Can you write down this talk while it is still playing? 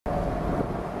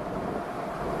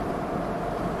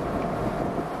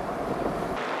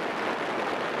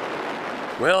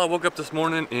Well, I woke up this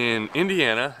morning in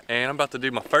Indiana and I'm about to do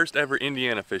my first ever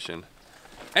Indiana fishing.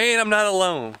 And I'm not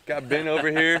alone. Got Ben over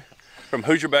here from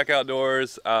Hoosierback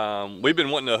Outdoors. We've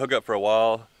been wanting to hook up for a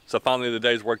while, so finally the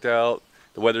day's worked out.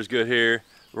 The weather's good here.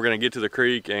 We're gonna get to the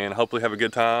creek and hopefully have a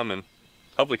good time and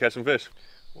hopefully catch some fish.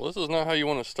 Well, this is not how you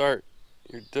want to start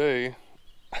your day.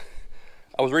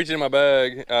 I was reaching in my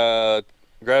bag,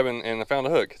 grabbing, and I found a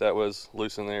hook that was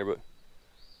loose in there, but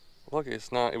lucky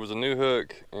it's not. It was a new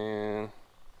hook and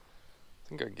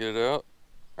I think I can get it out.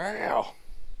 Ow!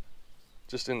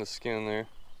 Just in the skin there.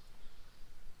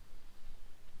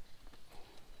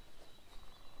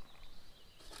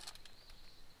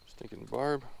 Stinking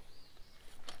barb.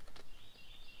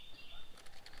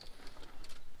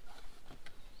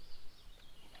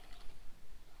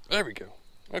 There we go.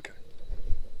 Okay.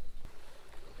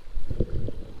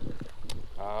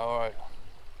 All right.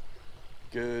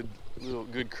 Good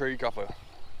creek off a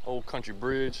old country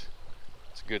bridge.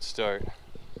 It's a good start.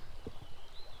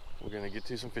 We're gonna get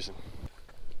to some fishing.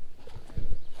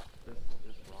 This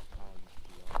rock pile used to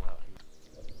be all out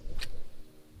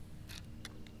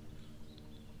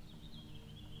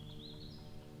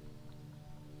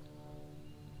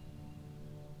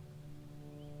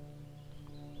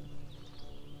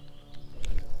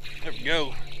here. There we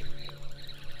go.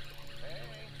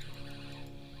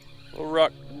 Little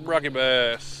rocky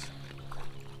bass.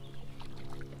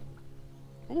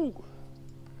 Ooh,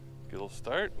 good little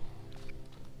start.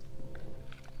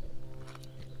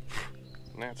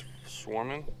 And that's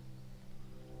swarming.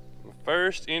 My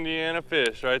first Indiana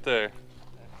fish right there.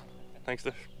 Thanks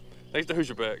to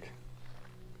Hoosierback.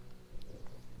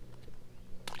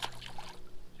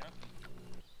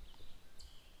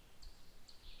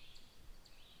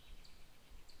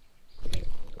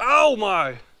 Oh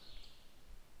my!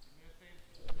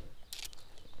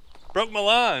 Broke my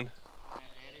line.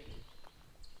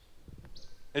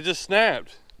 It just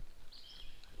snapped.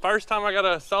 First time I got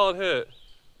a solid hit.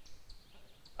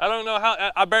 I don't know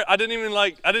how. I didn't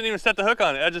even set the hook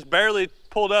on it. I just barely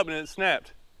pulled up and it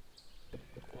snapped.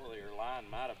 Well, your line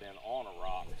might have been on a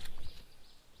rock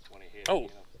when it hit. Oh, you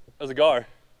know? that was a gar.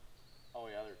 Oh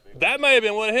yeah, there's big. That may have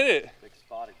been what hit it. Big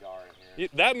spotted gar in here.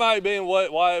 That might have been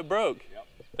why it broke. Yep.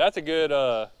 That's a good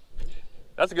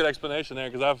explanation there,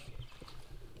 because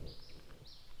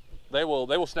they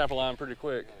will snap a line pretty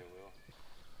quick. Yeah,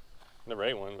 they will. Never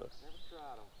ate one, but Never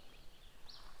tried them.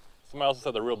 somebody else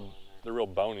said they're real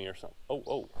bony or something.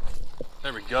 Oh,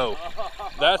 there we go.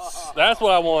 That's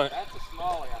what I want. That's a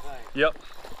smallie, I think. Yep.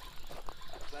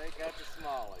 I think that's a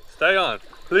smallie. Stay on,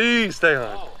 please stay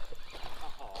on. Oh,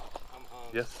 I'm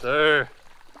hungry. Yes, sir.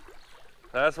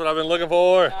 That's what I've been looking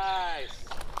for. Nice.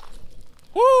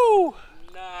 Woo!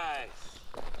 Nice.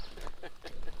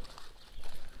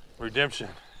 Redemption.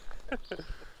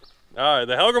 All right,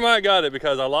 the hellgrammite got it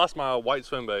because I lost my white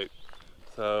swim bait.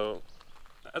 So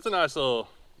that's a nice little,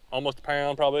 almost a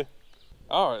pound probably.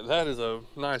 All right, that is a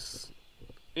nice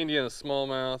Indiana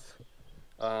smallmouth.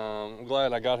 I'm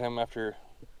glad I got him after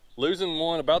losing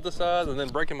one about the size and then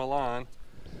breaking my line.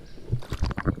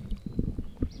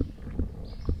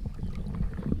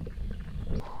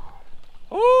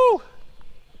 Woo!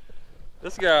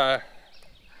 This guy,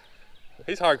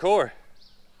 he's hardcore.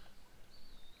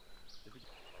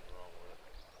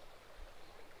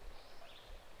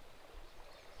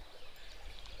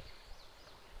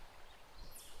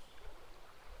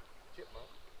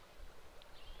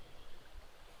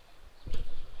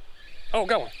 Oh,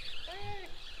 got one.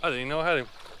 I didn't even know I had him.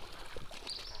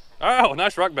 Oh,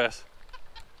 nice rock bass.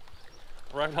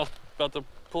 Right now, about to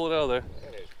pull it out of there.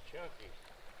 That is chunky.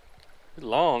 It's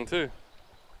long too.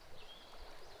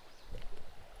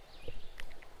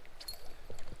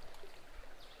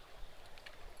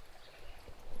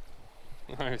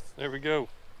 Nice, there we go.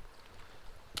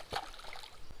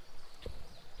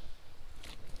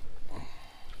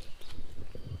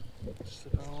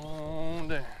 Sit on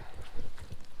there.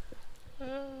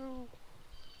 Oh.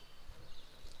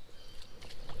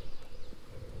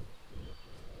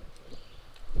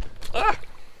 Ah!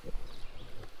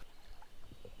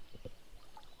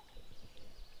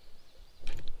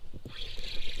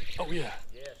 Oh yeah.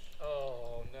 Yes.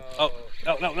 Oh no.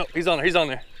 Oh, no, he's on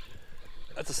there.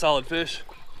 That's a solid fish.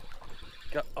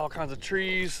 Got all kinds of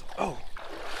trees. Oh.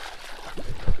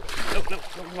 No,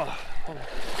 come on. Hold on.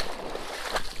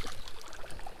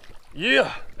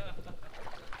 Yeah.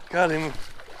 Got him.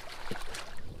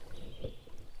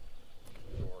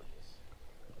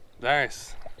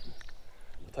 Nice.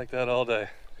 I'll take that all day.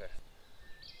 Okay.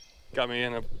 Got me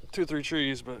in 2 or 3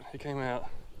 trees, but he came out.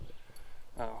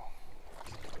 Oh.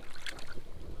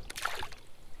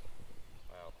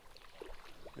 Wow.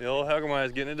 The old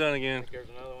hellgrammites getting it done again. There's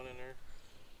another one in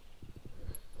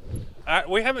there.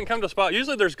 We haven't come to a spot.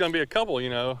 Usually there's going to be a couple,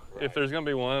 you know, Right. if there's going to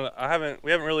be one.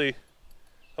 We haven't really.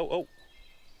 Oh.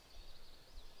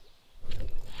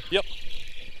 Yep.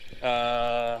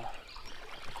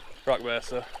 Rock bass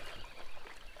though.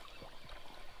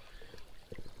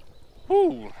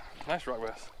 Woo, nice rock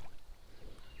bass.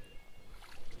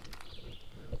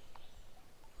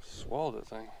 Swallowed that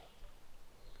thing.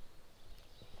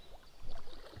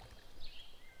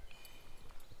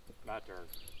 My turn.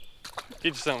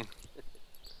 Get you something.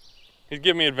 He's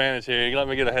giving me advantage here. He let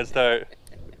me get a head start.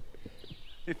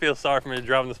 He feels sorry for me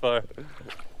driving this far.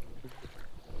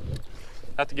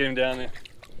 Have to get him down there.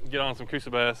 Get on some Coosa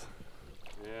bass.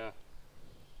 Yeah.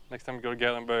 Next time we go to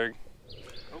Gatlinburg.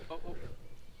 Oh.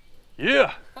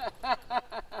 Yeah!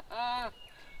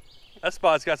 That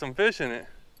spot's got some fish in it.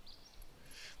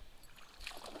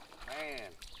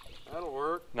 Man, that'll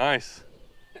work. Nice.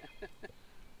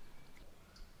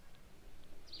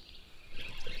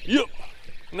 Yep!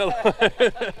 Another one.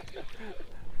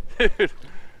 Dude,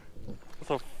 that's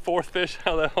a fourth fish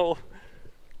out of that hole.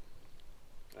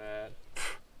 That.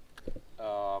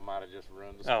 Oh, I might have just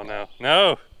ruined the Oh spot.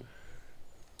 no.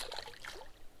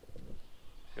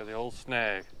 Got the old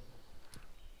snag.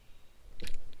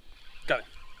 Got it.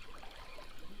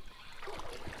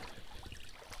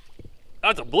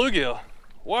 That's a bluegill.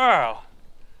 Wow.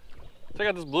 Check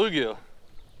out this bluegill.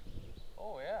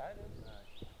 Oh yeah, that is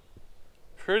nice.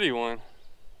 Pretty one.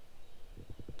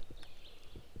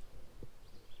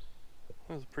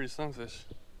 That was a pretty sunfish.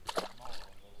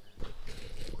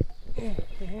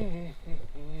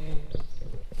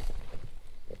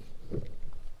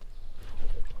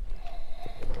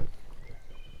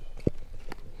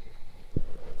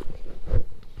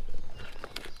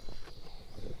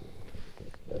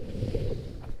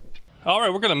 All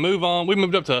right, we're gonna move on. We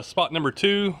moved up to spot number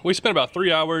 2. We spent about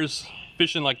 3 hours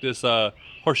fishing like this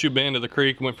horseshoe bend of the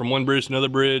creek. Went from one bridge to another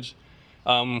bridge.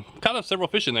 Caught up several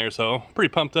fish in there, so pretty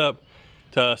pumped up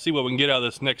to see what we can get out of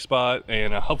this next spot,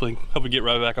 and hopefully get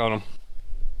right back on them.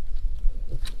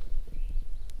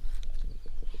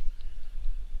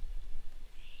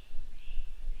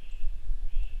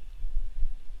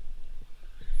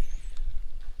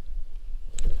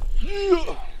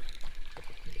 Yeah.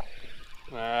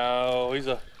 Oh, he's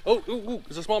a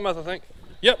it's a smallmouth, I think.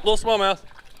 Yep, little smallmouth.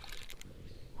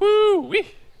 Woo wee.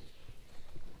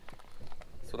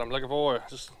 That's what I'm looking for.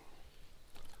 Just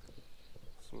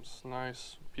some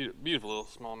nice, beautiful little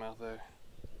smallmouth there.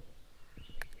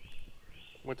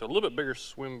 Went to a little bit bigger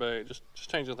swim bait, just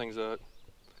changing things up.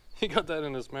 He got that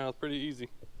in his mouth pretty easy.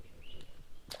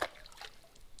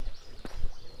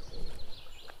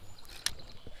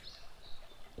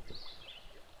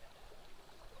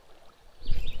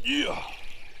 Yeah.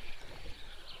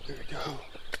 There we go.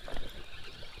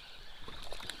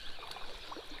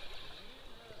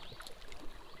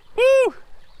 Woo!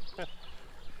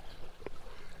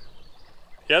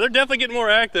 Yeah, they're definitely getting more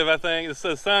active, I think.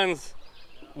 The sun's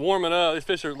warming up. These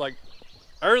fish are like,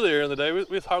 earlier in the day, we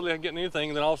was hardly getting anything,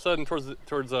 and then all of a sudden towards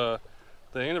the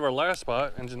end of our last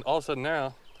spot, and then all of a sudden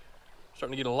now,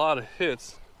 starting to get a lot of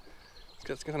hits. It's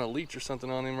got some kind of leech or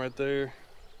something on him right there.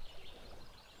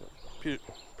 Pretty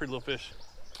little fish.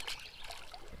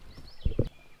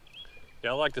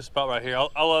 Yeah, I like this spot right here.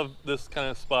 I love this kind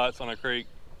of spots on a creek.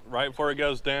 Right before it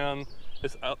goes down,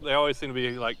 they always seem to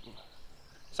be like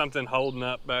something holding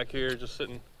up back here, just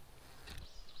sitting.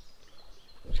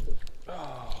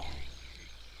 Oh,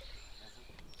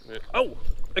 yeah. Oh,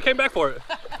 they came back for it.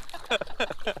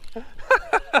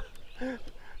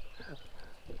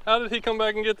 How did he come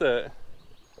back and get that?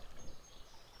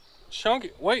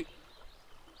 Chunky, wait.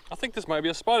 I think this might be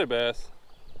a spotted bass.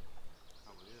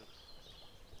 Oh, it is.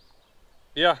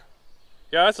 Yeah,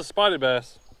 that's a spotted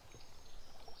bass.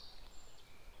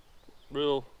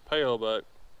 Real pale, but.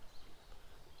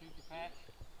 Juicy patch.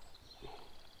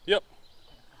 Yep.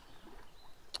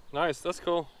 Nice, that's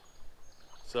cool.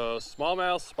 So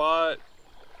smallmouth, spot,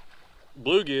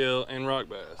 bluegill, and rock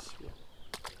bass.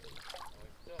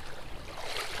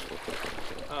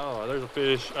 Oh, there's a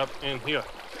fish up in here.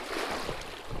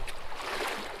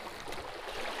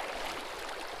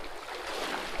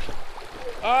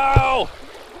 Oh!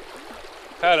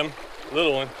 Had him,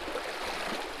 little one.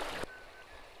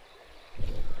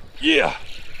 Yeah!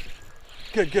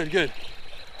 Good. There he is.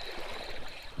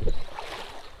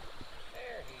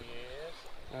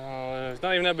 Oh, it's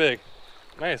not even that big.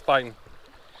 Man, it's fighting.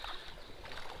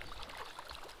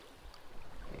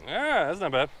 Ah, that's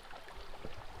not bad.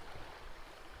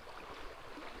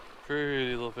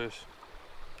 Pretty little fish.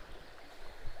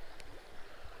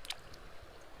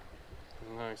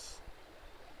 Nice.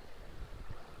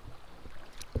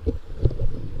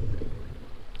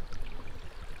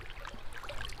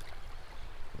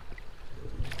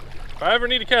 If I ever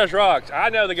need to catch rocks, I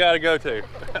know the guy to go to.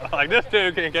 Like this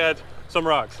dude can catch some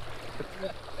rocks.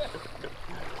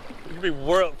 You can be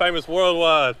famous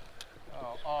worldwide.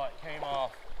 Oh, it came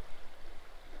off.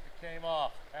 It came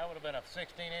off. That would have been a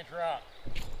 16-inch rock.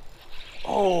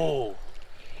 Oh,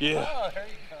 yeah. Oh, there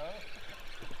you go.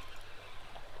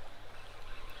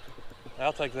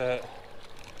 I'll take that.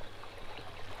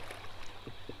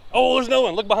 Oh, there's no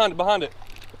one. Look behind it, behind it.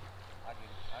 I get him.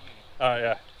 All right,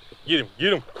 yeah.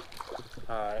 Get him.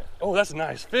 All right. Oh, that's a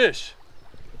nice fish.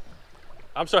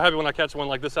 I'm so happy when I catch one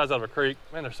like this size out of a creek.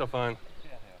 Man, they're so fun.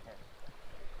 Yeah,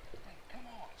 hey, come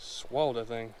on. Swallowed that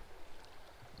thing.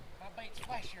 My bait's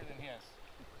flashier than his.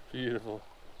 Beautiful.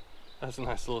 That's a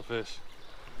nice little fish.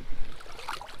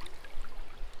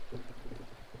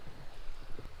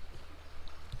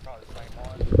 Probably the same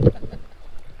one.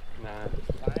 Nah.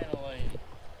 Finally.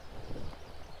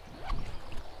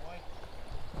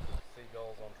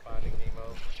 Seagulls on Finding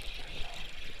Nemo.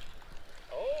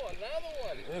 Oh, another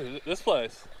one. Dude, this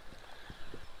place.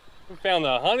 We found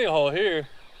the honey hole here.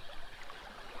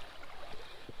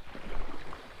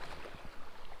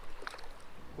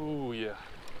 Ooh, yeah.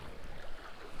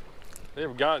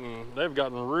 They've gotten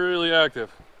really active.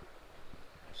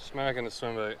 Smacking the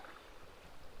swim bait.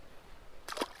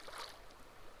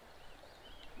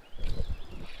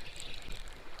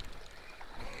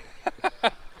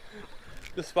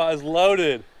 This spot is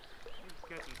loaded. He's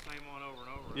catching the same one over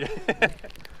and over. Yeah.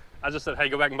 I just said, hey,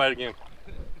 go back and bite again.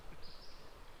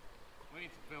 We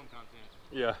need some film content.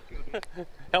 Yeah.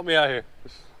 Help me out here.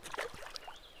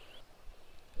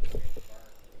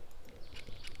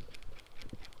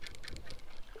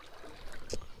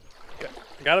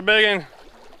 Got a big one.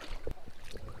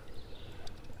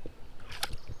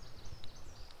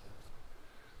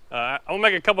 I'm gonna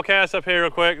make a couple casts up here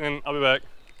real quick, and then I'll be back.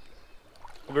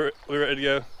 We'll be ready to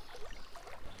go.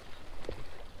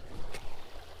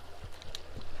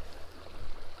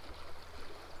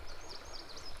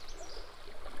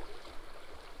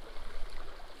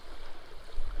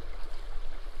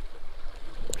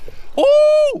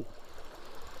 Woo!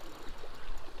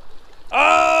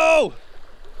 Oh!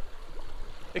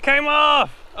 It came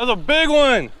off. That was a big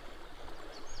one.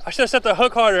 I should have set the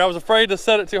hook harder. I was afraid to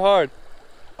set it too hard.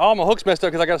 Oh, my hook's messed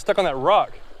up because I got stuck on that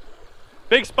rock.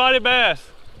 Big spotted bass.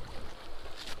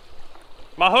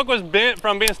 My hook was bent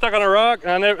from being stuck on a rock,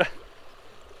 and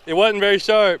it wasn't very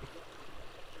sharp.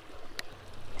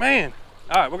 Man.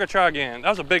 All right, we're gonna try again. That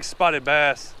was a big spotted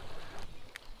bass.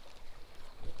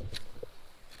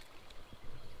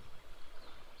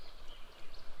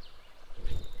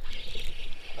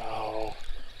 Oh,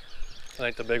 that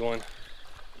ain't the big one,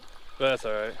 but that's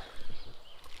all right.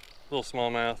 Little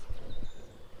smallmouth.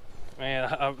 Man,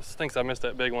 I think I missed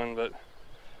that big one, but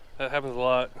that happens a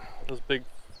lot. Those big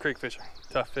creek fish are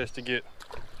tough fish to get.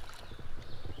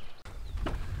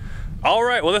 All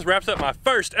right, well, this wraps up my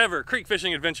first ever creek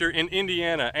fishing adventure in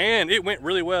Indiana, and it went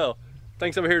really well.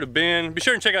 Thanks over here to Ben. Be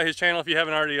sure and check out his channel if you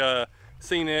haven't already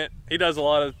seen it. He does a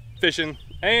lot of fishing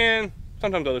and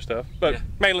sometimes other stuff, but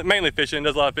yeah, mainly fishing.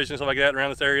 Does a lot of fishing and stuff like that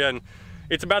around this area, and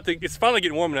it's finally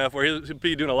getting warm enough where he'll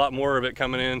be doing a lot more of it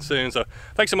coming in soon. So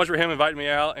thanks so much for him inviting me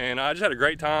out, and I just had a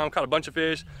great time. Caught a bunch of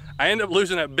fish. I ended up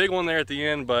losing that big one there at the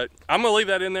end, but I'm gonna leave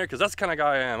that in there because that's the kind of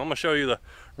guy I am. I'm gonna show you the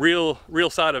real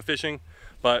side of fishing.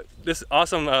 But this is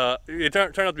awesome. It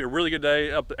turned out to be a really good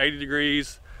day, up to 80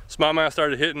 degrees. Smallmouth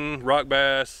started hitting, rock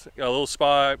bass, got a little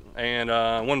spot, and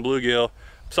one bluegill.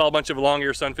 Saw a bunch of long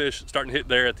ear sunfish starting to hit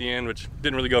there at the end, which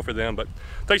didn't really go for them. But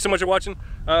thanks so much for watching.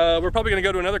 We're probably gonna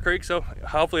go to another creek, so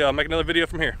hopefully I'll make another video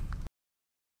from here.